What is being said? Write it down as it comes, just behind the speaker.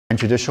And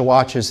Judicial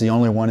Watch is the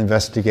only one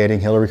investigating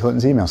Hillary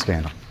Clinton's email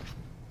scandal.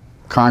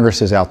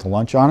 Congress is out to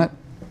lunch on it.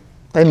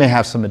 They may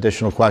have some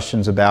additional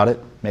questions about it,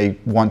 may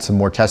want some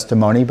more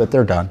testimony, but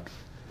they're done.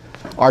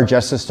 Our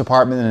Justice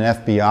Department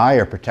and FBI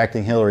are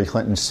protecting Hillary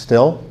Clinton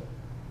still.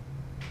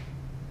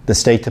 The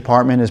State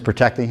Department is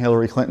protecting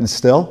Hillary Clinton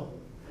still.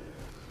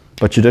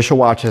 But Judicial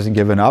Watch hasn't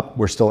given up.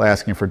 We're still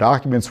asking for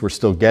documents. We're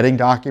still getting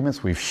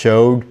documents. We've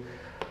showed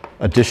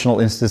additional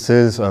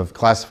instances of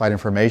classified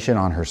information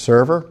on her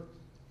server.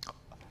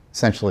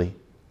 Essentially,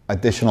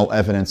 additional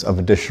evidence of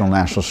additional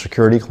national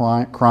security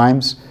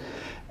crimes.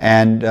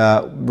 And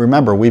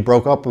remember, we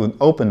broke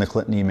open the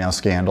Clinton email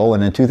scandal,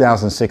 and in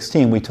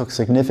 2016 we took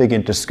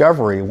significant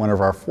discovery in one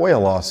of our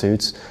FOIA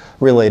lawsuits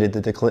related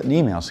to the Clinton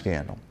email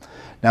scandal.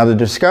 Now, the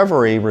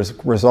discovery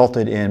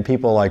resulted in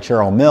people like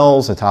Cheryl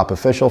Mills, a top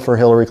official for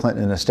Hillary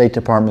Clinton in the State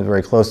Department,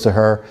 very close to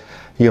her,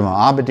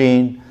 Huma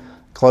Abedin,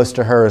 close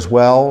to her as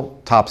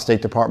well, top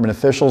State Department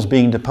officials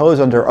being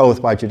deposed under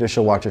oath by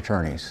Judicial Watch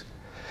attorneys.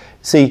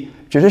 See,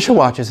 Judicial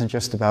Watch isn't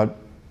just about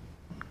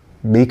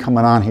me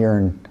coming on here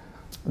and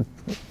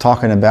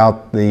talking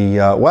about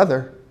the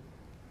weather.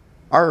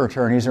 Our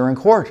attorneys are in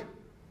court,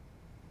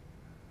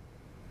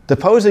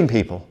 deposing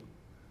people,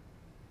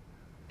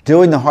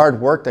 doing the hard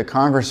work that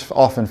Congress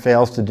often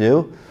fails to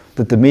do,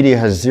 that the media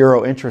has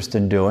zero interest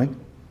in doing.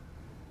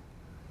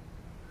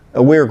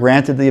 We were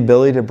granted the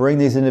ability to bring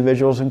these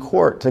individuals to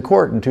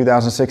court in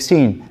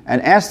 2016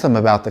 and ask them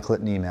about the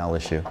Clinton email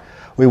issue.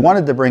 We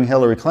wanted to bring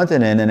Hillary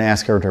Clinton in and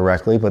ask her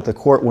directly, but the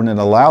court wouldn't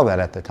allow that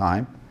at the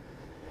time.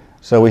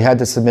 So we had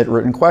to submit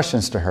written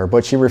questions to her,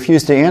 but she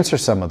refused to answer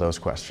some of those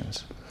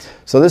questions.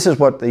 So this is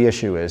what the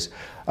issue is.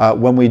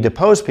 When we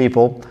depose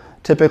people,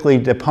 typically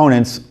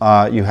deponents,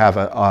 you have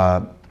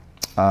a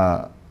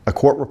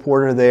court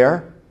reporter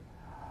there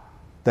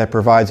that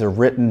provides a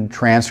written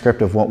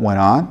transcript of what went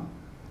on.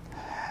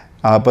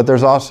 But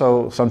there's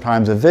also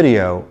sometimes a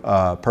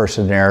video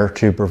person there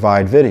to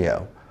provide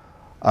video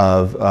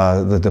of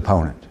the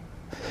deponent.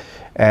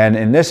 And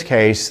in this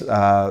case,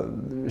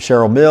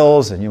 Cheryl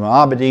Mills and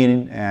Huma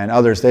Abedin and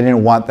others, they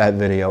didn't want that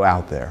video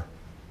out there.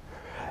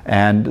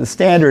 And the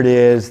standard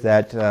is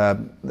that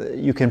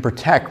you can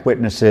protect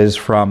witnesses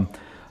from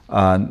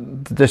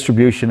the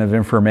distribution of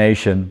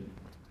information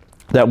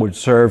that would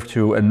serve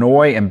to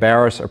annoy,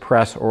 embarrass,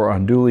 oppress, or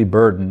unduly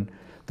burden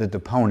the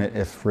deponent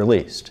if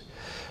released.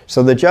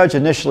 So the judge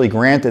initially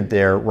granted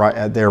their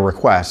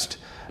request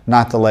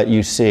not to let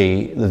you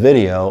see the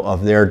video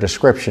of their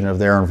description of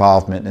their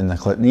involvement in the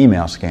Clinton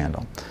email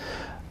scandal.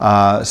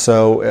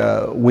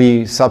 So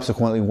we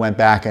subsequently went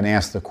back and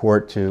asked the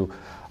court to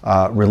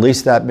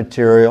release that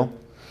material.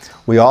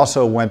 We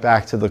also went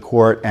back to the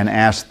court and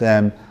asked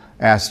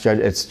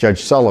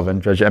Judge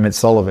Sullivan, Judge Emmett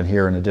Sullivan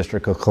here in the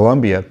District of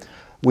Columbia,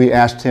 we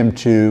asked him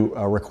to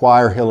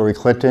require Hillary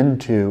Clinton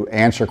to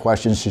answer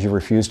questions she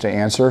refused to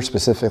answer,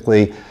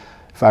 specifically,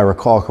 if I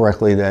recall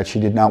correctly, that she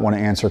did not want to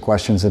answer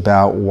questions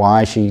about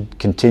why she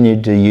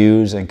continued to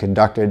use and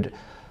conducted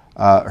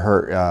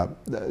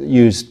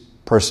used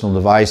personal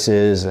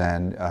devices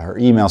and her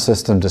email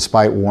system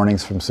despite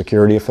warnings from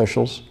security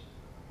officials.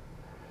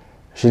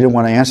 She didn't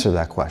want to answer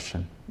that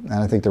question. And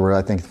I think there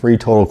were, 3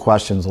 total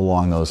questions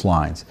along those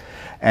lines.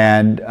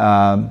 And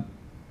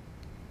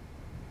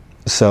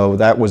so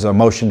that was a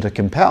motion to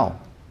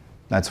compel.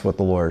 That's what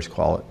the lawyers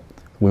call it.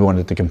 We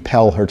wanted to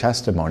compel her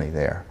testimony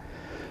there.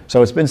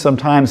 So it's been some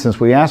time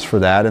since we asked for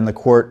that, and the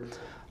court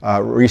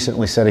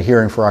recently set a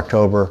hearing for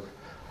October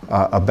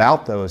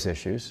about those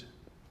issues.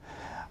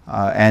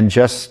 And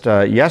just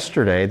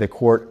yesterday, the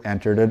court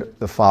entered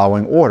the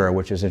following order,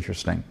 which is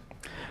interesting.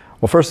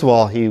 Well, first of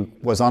all, he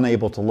was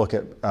unable to look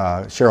at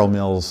Cheryl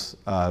Mills'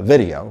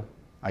 video.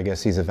 I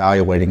guess he's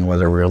evaluating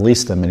whether to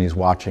release them, and he's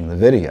watching the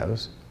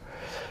videos.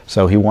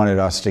 So he wanted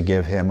us to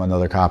give him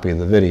another copy of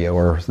the video,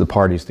 or the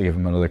parties to give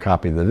him another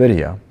copy of the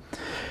video.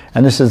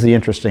 And this is the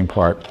interesting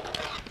part.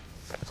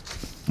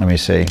 Let me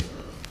see.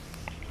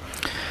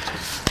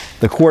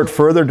 The court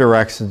further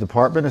directs the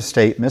Department of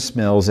State, Ms.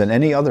 Mills, and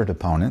any other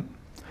deponent,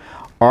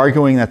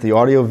 arguing that the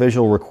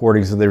audiovisual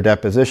recordings of their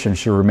deposition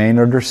should remain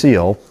under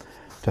seal,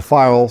 to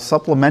file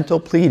supplemental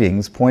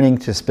pleadings pointing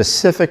to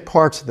specific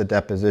parts of the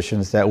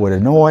depositions that would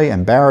annoy,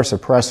 embarrass,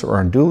 oppress,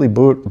 or unduly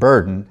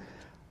burden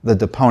the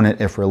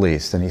deponent if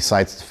released. And he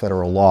cites the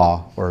federal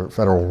law or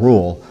federal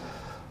rule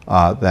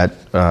that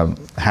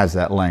has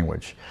that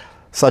language.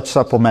 Such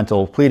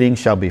supplemental pleadings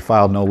shall be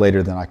filed no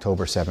later than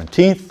October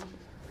 17th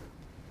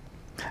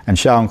and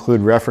shall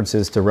include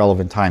references to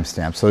relevant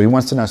timestamps. So he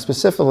wants to know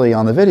specifically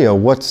on the video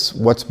what's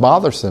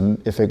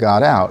bothersome if it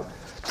got out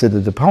to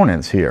the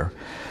deponents here.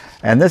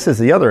 And this is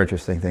the other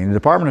interesting thing. The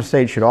Department of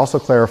State should also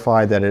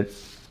clarify that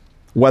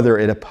whether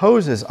it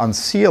opposes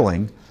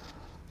unsealing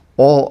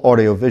all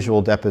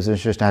audiovisual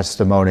deposition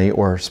testimony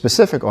or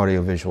specific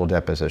audiovisual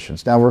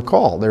depositions. Now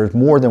recall, there's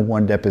more than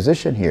one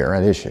deposition here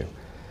at issue.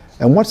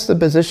 And what's the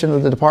position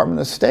of the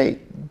Department of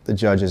State, the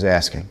judge is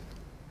asking.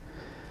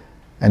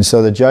 And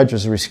so the judge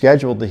has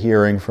rescheduled the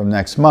hearing from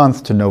next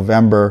month to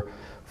November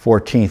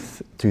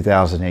 14th,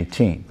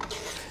 2018.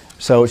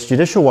 So it's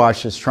Judicial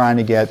Watch that's trying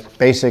to get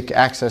basic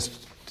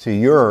access to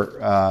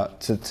your,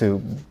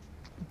 to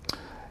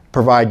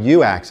provide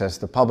you access,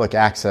 the public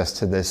access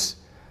to this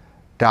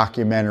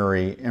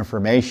documentary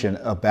information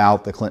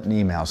about the Clinton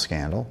email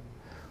scandal,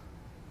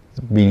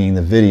 meaning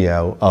the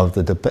video of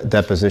the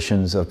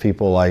depositions of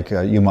people like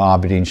Huma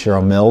Abedin,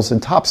 Cheryl Mills,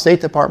 and top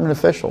State Department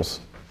officials,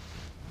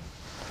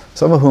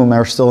 some of whom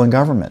are still in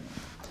government.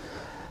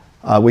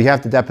 We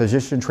have the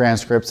deposition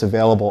transcripts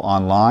available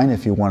online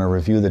if you want to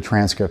review the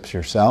transcripts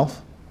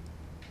yourself,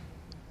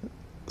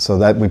 so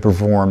that we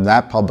perform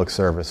that public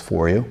service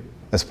for you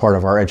as part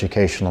of our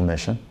educational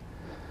mission.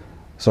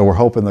 So we're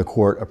hoping the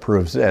court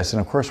approves this.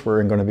 And of course,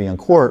 we're going to be in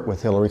court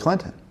with Hillary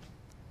Clinton.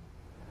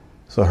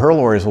 So her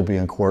lawyers will be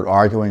in court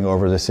arguing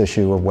over this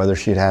issue of whether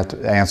she'd have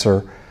to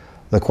answer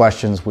the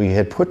questions we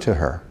had put to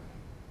her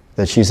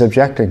that she's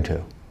objecting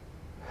to.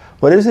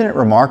 But isn't it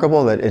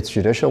remarkable that it's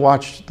Judicial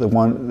Watch, the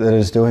one that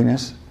is doing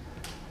this?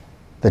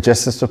 The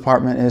Justice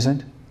Department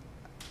isn't.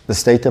 The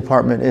State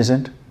Department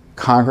isn't.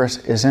 Congress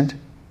isn't.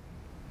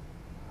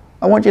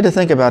 I want you to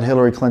think about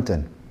Hillary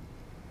Clinton.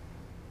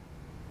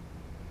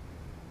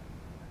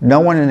 No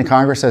one in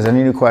Congress has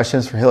any new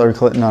questions for Hillary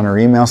Clinton on her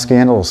email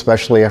scandal,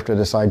 especially after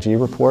this IG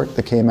report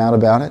that came out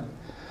about it.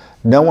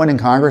 No one in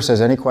Congress has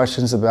any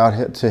questions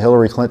to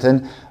Hillary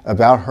Clinton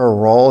about her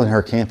role and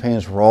her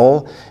campaign's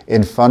role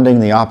in funding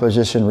the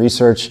opposition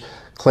research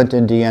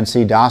Clinton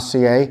DNC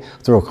dossier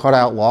through a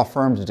cutout law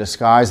firm to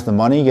disguise the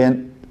money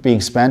being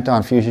spent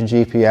on Fusion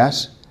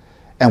GPS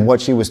and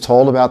what she was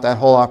told about that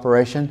whole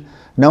operation.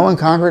 No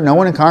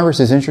one in Congress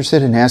is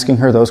interested in asking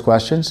her those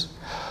questions.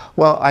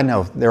 Well, I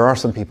know there are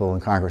some people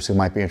in Congress who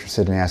might be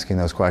interested in asking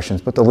those questions,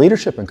 but the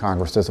leadership in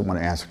Congress doesn't want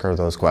to ask her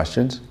those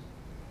questions.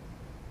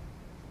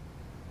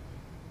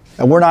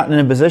 And we're not in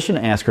a position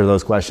to ask her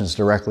those questions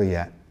directly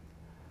yet.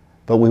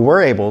 But we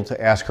were able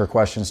to ask her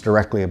questions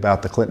directly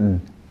about the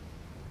Clinton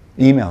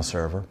email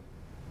server.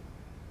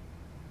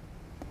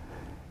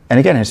 And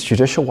again, it's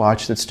Judicial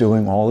Watch that's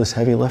doing all this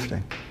heavy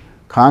lifting.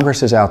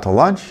 Congress is out to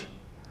lunch.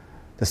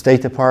 The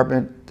State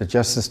Department, the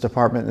Justice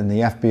Department, and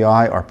the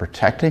FBI are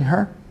protecting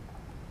her.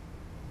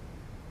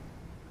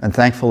 And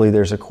thankfully,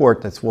 there's a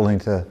court that's willing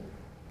to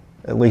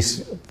at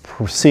least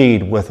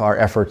proceed with our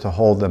effort to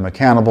hold them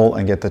accountable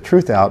and get the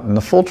truth out and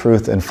the full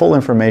truth and full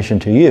information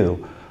to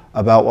you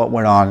about what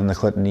went on in the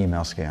Clinton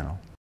email scandal.